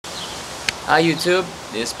Hi YouTube,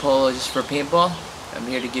 this Polo is for Paintball. I'm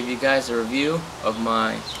here to give you guys a review of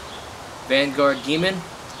my Vanguard Demon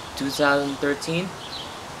 2013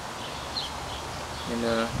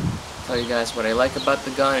 and tell you guys what I like about the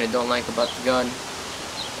gun and don't like about the gun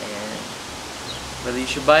and whether you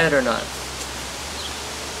should buy it or not.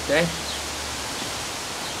 Okay?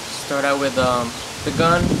 Start out with the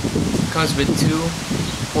gun. Comes with two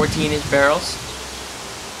 14-inch barrels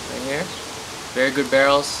right here. Very good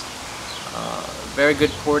barrels. Very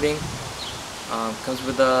good porting. Comes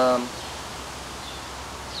with a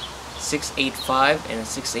 6.85 and a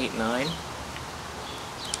 6.89.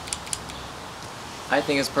 I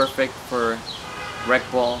think it's perfect for rec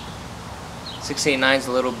ball. 6.89 is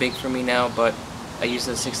a little big for me now, but I used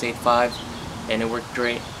the 6.85 and it worked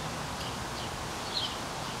great.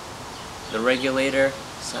 The regulator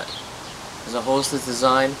is a hosted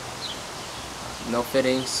design, no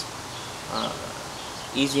fittings,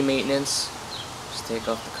 easy maintenance. Just take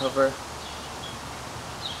off the cover.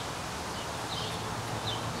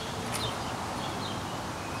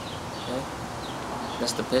 Okay.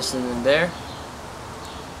 That's the piston in there.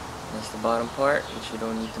 That's the bottom part, which you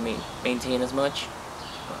don't need to maintain as much.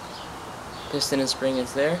 Piston and spring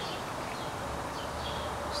is there.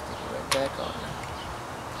 Stick it right back on.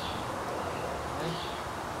 Okay.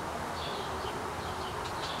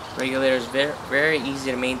 Regulator is very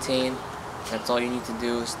easy to maintain. That's all you need to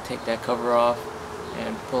do is take that cover off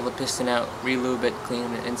and pull the piston out, re-lube it,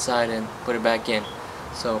 clean the inside, and put it back in.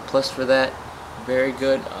 So plus for that, very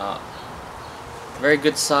good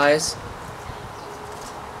size,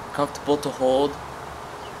 comfortable to hold,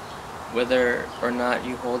 whether or not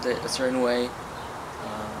you hold it a certain way.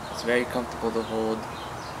 It's very comfortable to hold.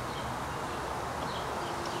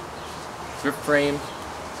 Grip frame,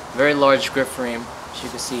 very large grip frame, as you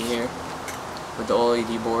can see here with the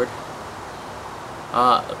OLED board.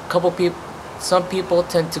 Some people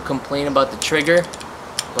tend to complain about the trigger,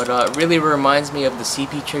 but it really reminds me of the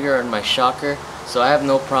CP trigger on my shocker, so I have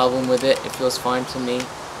no problem with it. It feels fine to me.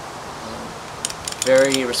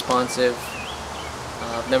 Very responsive.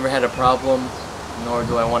 I've never had a problem, nor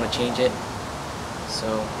do I want to change it.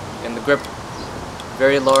 So, and the grip,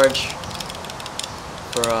 very large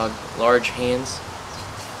for large hands.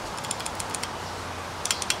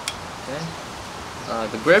 Okay.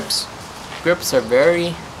 The grips are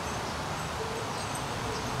very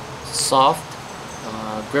soft,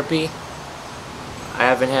 grippy. I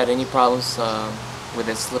haven't had any problems with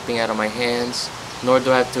it slipping out of my hands, nor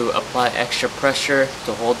do I have to apply extra pressure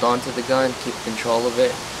to hold on to the gun, keep control of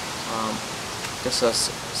it. Just a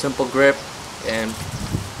simple grip and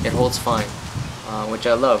it holds fine, which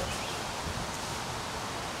I love.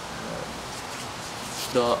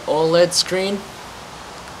 The OLED screen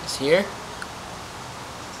is here.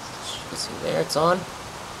 You can see there, it's on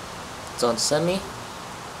semi.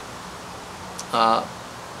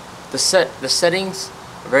 The settings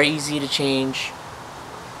are very easy to change.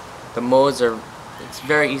 The modes it's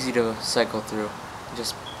very easy to cycle through. You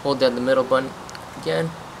just hold down the middle button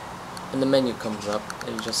again and the menu comes up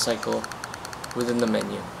and you just cycle within the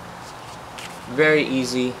menu. Very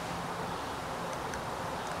easy,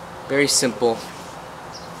 very simple.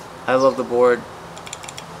 I love the board.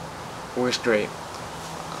 Works great.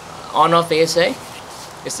 On-off ASA.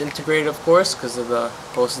 It's integrated, of course, because of the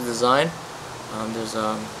posted design. There's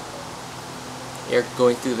air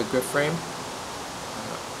going through the grip frame.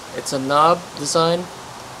 It's a knob design,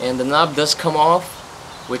 and the knob does come off,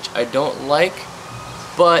 which I don't like,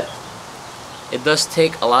 but it does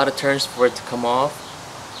take a lot of turns for it to come off,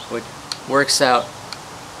 which works out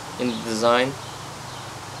in the design.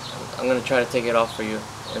 I'm going to try to take it off for you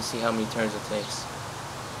and see how many turns it takes.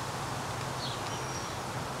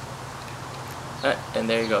 Alright, and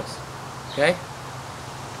there he goes. Okay?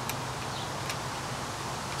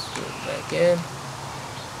 Screw it back in.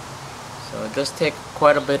 So it does take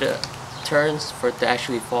quite a bit of turns for it to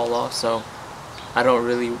actually fall off, so I don't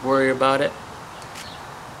really worry about it.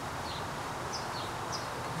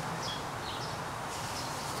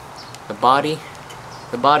 The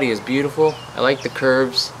body is beautiful. I like the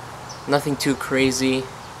curves. Nothing too crazy.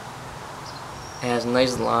 It has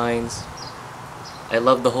nice lines. I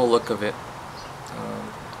love the whole look of it.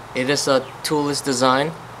 It is a toolless design.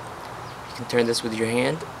 You can turn this with your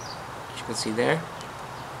hand, as you can see there.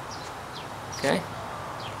 Okay.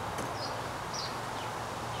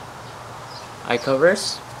 Eye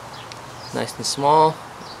covers, nice and small.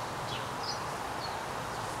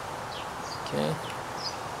 Okay.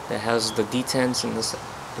 That has the detents in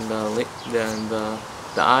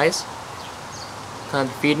the eyes. Climb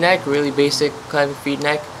feed neck, really basic climb feed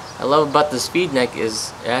neck. I love about this feed neck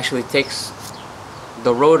is it actually takes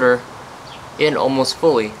the rotor in almost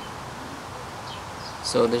fully.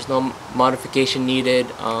 So there's no modification needed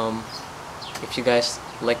if you guys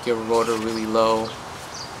like your rotor really low.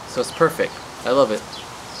 So it's perfect. I love it.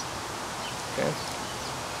 Okay.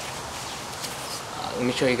 Let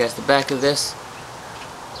me show you guys the back of this.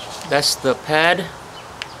 That's the pad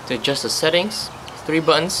to adjust the settings. 3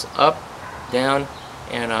 buttons: up, down,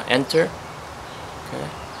 and enter. Okay.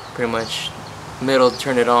 Pretty much middle,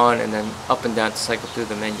 turn it on, and then up and down to cycle through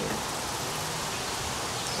the menu.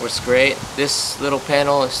 Works great. This little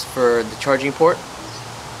panel is for the charging port.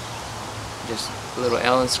 Just a little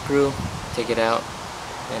Allen screw, take it out,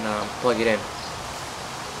 and plug it in.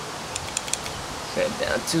 Okay,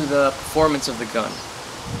 down to the performance of the gun.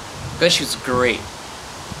 Gun shoots great.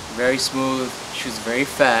 Very smooth, shoots very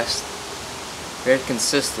fast, very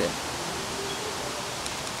consistent.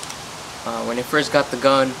 When I first got the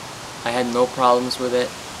gun, I had no problems with it.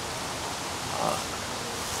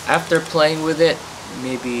 After playing with it,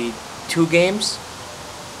 maybe 2 games,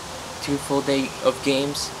 2 full day of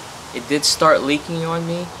games, it did start leaking on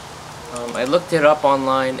me. I looked it up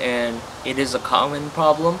online, and it is a common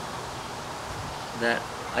problem that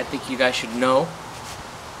I think you guys should know.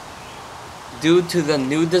 Due to the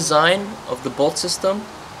new design of the bolt system,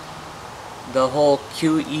 the whole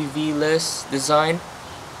QEV-less design,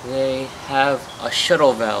 they have a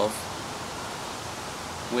shuttle valve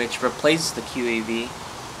which replaces the QEV.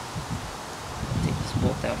 I'll take this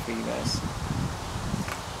bolt out for you guys.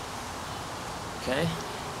 Okay,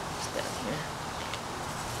 it's down here.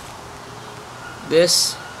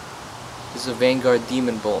 This is a Vanguard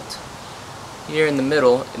Demon bolt. Here in the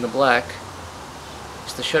middle, in the black,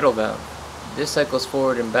 is the shuttle valve. This cycles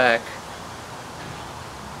forward and back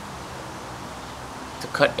to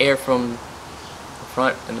cut air from the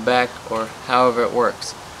front and the back, or however it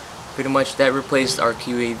works. Pretty much that replaced our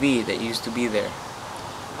QAV that used to be there.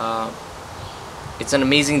 It's an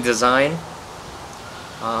amazing design.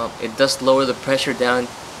 It does lower the pressure down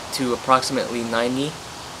to approximately 90,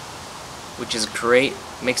 which is great.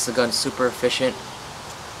 Makes the gun super efficient.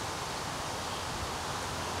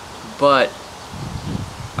 But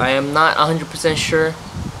I am not 100% sure.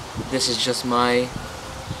 This is just my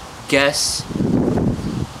guess.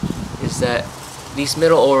 Is that these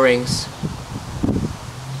middle O-rings,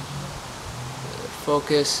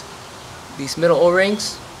 focus, these middle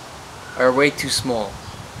O-rings are way too small.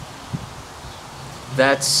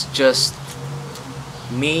 That's just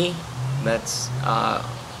me. That's I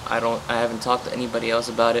haven't talked to anybody else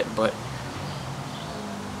about it, but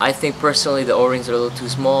I think personally the O-rings are a little too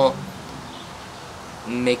small,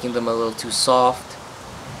 making them a little too soft.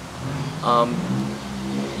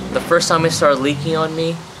 The first time it started leaking on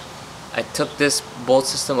me, I took this bolt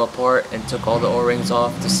system apart and took all the O-rings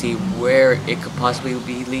off to see where it could possibly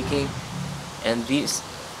be leaking, and these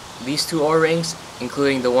 2 O-rings,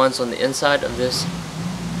 including the ones on the inside of this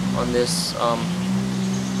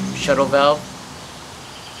shuttle valve,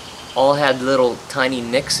 all had little tiny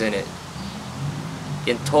nicks in it.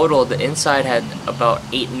 In total, the inside had about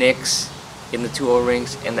 8 nicks in the 2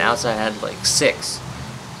 O-rings, and the outside had like 6.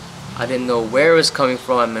 I didn't know where it was coming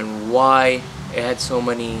from and why it had so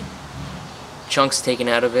many chunks taken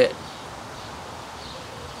out of it.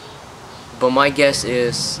 But my guess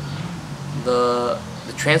is the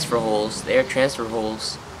transfer holes, the air transfer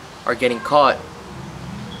holes, are getting caught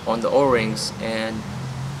on the O-rings and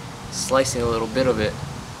slicing a little bit of it.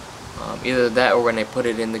 Either that, or when I put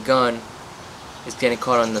it in the gun, it's getting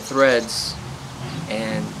caught on the threads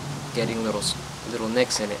and getting little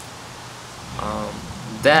nicks in it.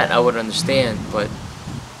 That I would understand, but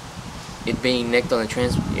it being nicked on the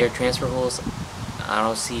air transfer holes, I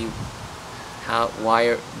don't see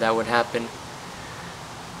why that would happen.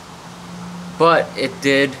 But it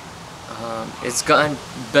did. It's gotten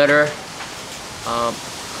better.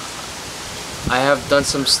 I have done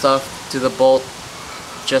some stuff to the bolt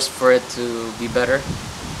just for it to be better.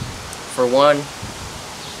 For one,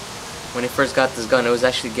 when I first got this gun, it was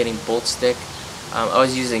actually getting bolt stick. I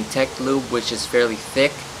was using Tech Lube, which is fairly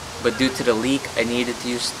thick, but due to the leak, I needed to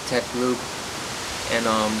use Tech Lube, and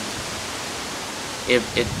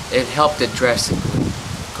it helped it drastically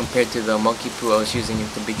compared to the monkey poo I was using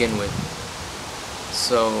to begin with.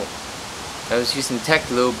 So I was using Tech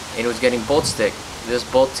Lube, and it was getting bolt stick. This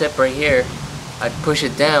bolt tip right here, I'd push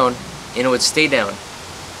it down, and it would stay down,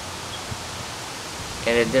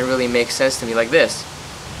 and it didn't really make sense to me like this.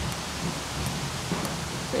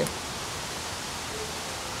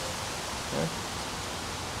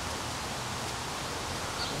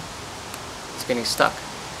 It's getting stuck.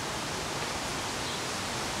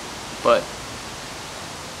 But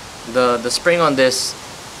the spring on this,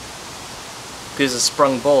 because it's a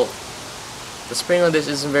sprung bolt, the spring on this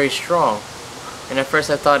isn't very strong, and at first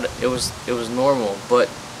I thought it was normal, but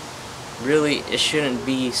really it shouldn't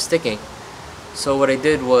be sticking. So what I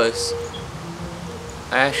did was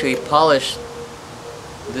I actually polished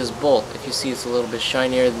this bolt. If you see, it's a little bit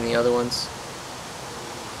shinier than the other ones.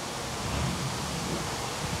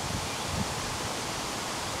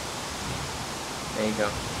 There you go.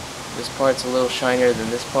 This part's a little shinier than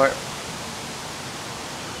this part.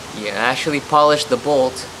 Yeah, I actually polished the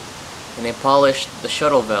bolt, and I polished the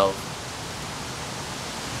shuttle valve.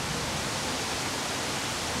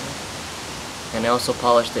 And I also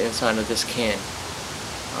polished the inside of this can.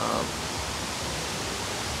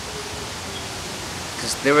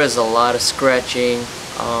 Because there was a lot of scratching.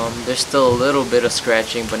 There's still a little bit of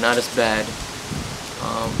scratching, but not as bad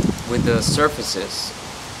with the surfaces.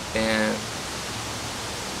 And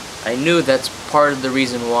I knew that's part of the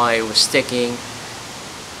reason why it was sticking,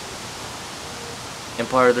 and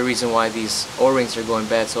part of the reason why these O-rings are going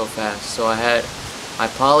bad so fast. So I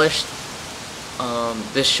polished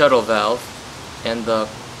this shuttle valve, and the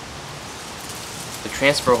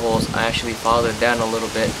transfer holes. I actually filed it down a little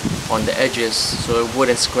bit on the edges so it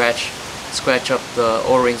wouldn't scratch up the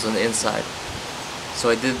O-rings on the inside. So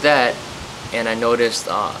I did that, and I noticed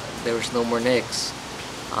there was no more nicks.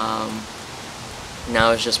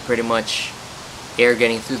 Now it's just pretty much air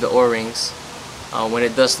getting through the O-rings when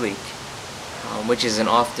it does leak, which isn't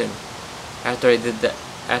often. After I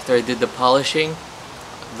did the polishing,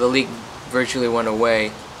 the leak virtually went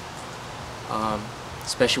away,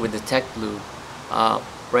 especially with the Tech lube.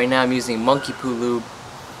 Right now I'm using Monkey Poo lube,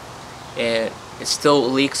 and it still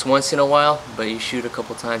leaks once in a while, but you shoot a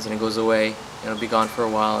couple times and it goes away, and it'll be gone for a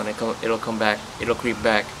while, and it'll come back, it'll creep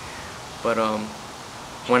back. But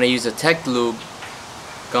when I use a Tech lube,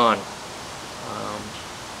 gone.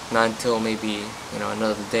 Not until maybe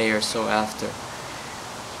another day or so after.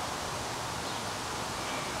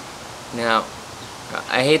 Now,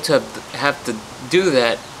 I hate to have to do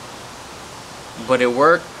that, but it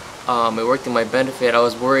worked. It worked in my benefit. I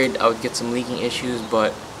was worried I would get some leaking issues,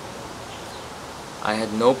 but I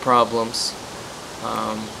had no problems.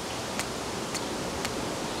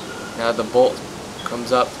 Now the bolt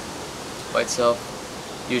comes up by itself,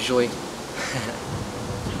 usually.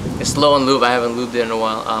 It's low on lube. I haven't lubed it in a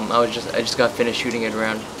while. I just got finished shooting it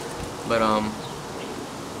around, but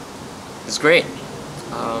it's great.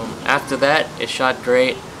 After that, it shot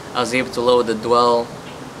great. I was able to lower the dwell.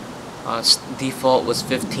 Default was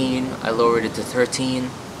 15. I lowered it to 13.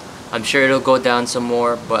 I'm sure it'll go down some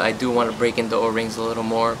more, but I do want to break in the O-rings a little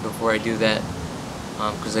more before I do that,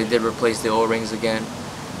 because I did replace the O-rings again.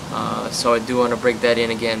 So I do want to break that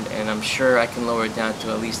in again, and I'm sure I can lower it down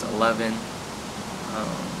to at least 11.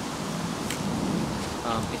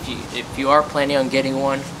 If you are planning on getting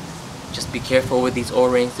one, just be careful with these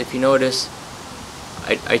O-rings. If you notice,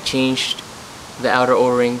 I changed the outer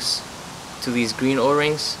O-rings to these green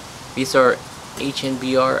O-rings. These are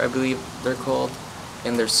HNBR, I believe they're called,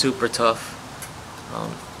 and they're super tough.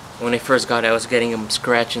 When I first got it, I was getting them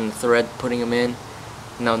scratching the thread, putting them in.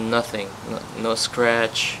 Now nothing, no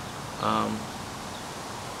scratch. I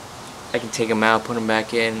can take them out, put them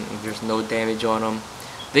back in. There's no damage on them.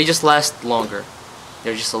 They just last longer.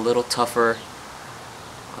 They're just a little tougher,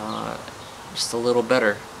 just a little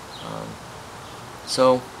better.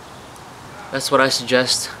 So that's what I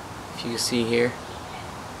suggest. If you see here,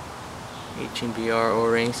 HNBR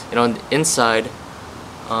O-rings, and on the inside,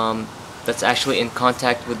 that's actually in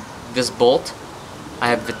contact with this bolt, I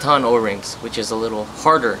have Vuitton O-rings, which is a little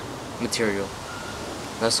harder material.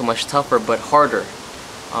 Not so much tougher, but harder.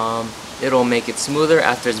 It'll make it smoother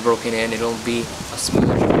after it's broken in. It'll be a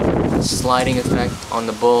smoother sliding effect on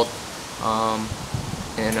the bolt,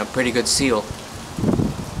 and a pretty good seal.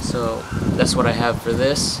 So that's what I have for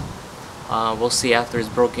this. We'll see after it's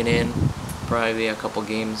broken in, probably a couple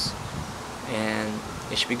games, and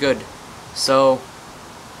it should be good. So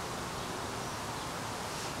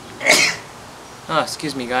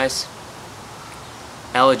excuse me guys,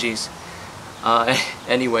 allergies.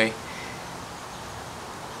 Anyway,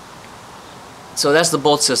 so that's the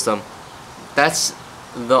bolt system. That's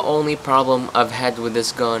the only problem I've had with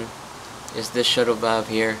this gun, is this shuttle valve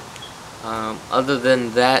here. Other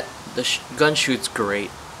than that, the gun shoots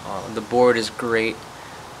great. The board is great.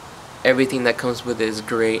 Everything that comes with it is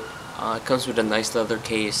great. It comes with a nice leather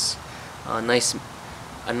case, a nice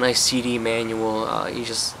CD manual. You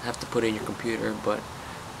just have to put it in your computer, but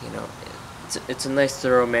it's a nice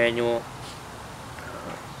thorough manual.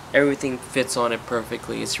 Everything fits on it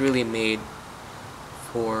perfectly. It's really made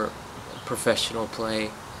for professional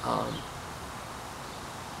play.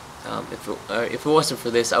 If it wasn't for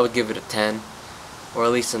this, I would give it a 10. or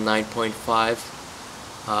at least a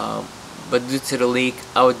 9.5. But due to the leak,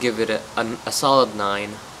 I would give it a solid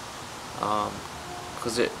 9.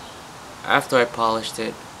 Because after I polished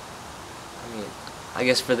it, I mean, I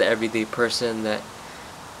guess for the everyday person that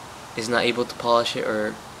is not able to polish it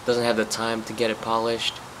or doesn't have the time to get it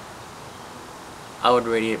polished, I would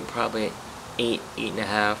rate it probably 8,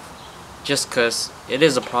 8.5, just because it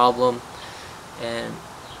is a problem, and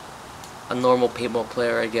a normal paintball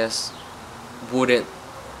player, I guess, wouldn't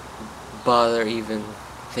bother even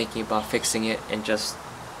thinking about fixing it and just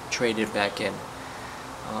trade it back in.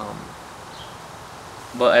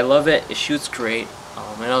 But I love it. It shoots great.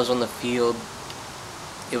 When I was on the field,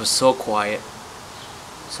 it was so quiet.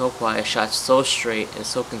 So quiet. Shot so straight and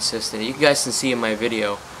so consistent. You guys can see in my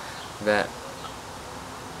video that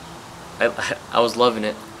I was loving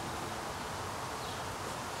it.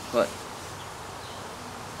 But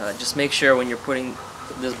just make sure when you're putting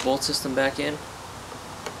this bolt system back in,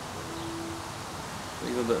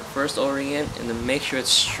 you go the first O-ring in, and then make sure it's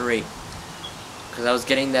straight. Because I was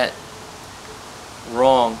getting that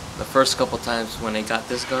wrong the first couple times when I got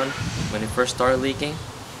this gun, when it first started leaking.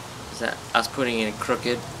 Is that I was putting it in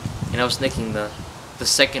crooked, and I was nicking the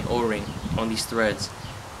second O-ring on these threads,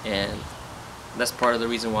 and that's part of the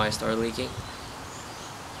reason why I started leaking.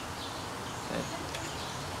 Okay.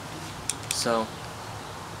 So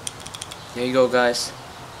there you go, guys.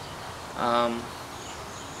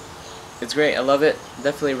 It's great. I love it.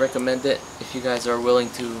 Definitely recommend it if you guys are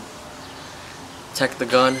willing to tech the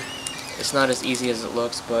gun. It's not as easy as it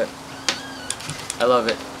looks, but I love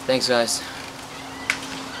it. Thanks, guys.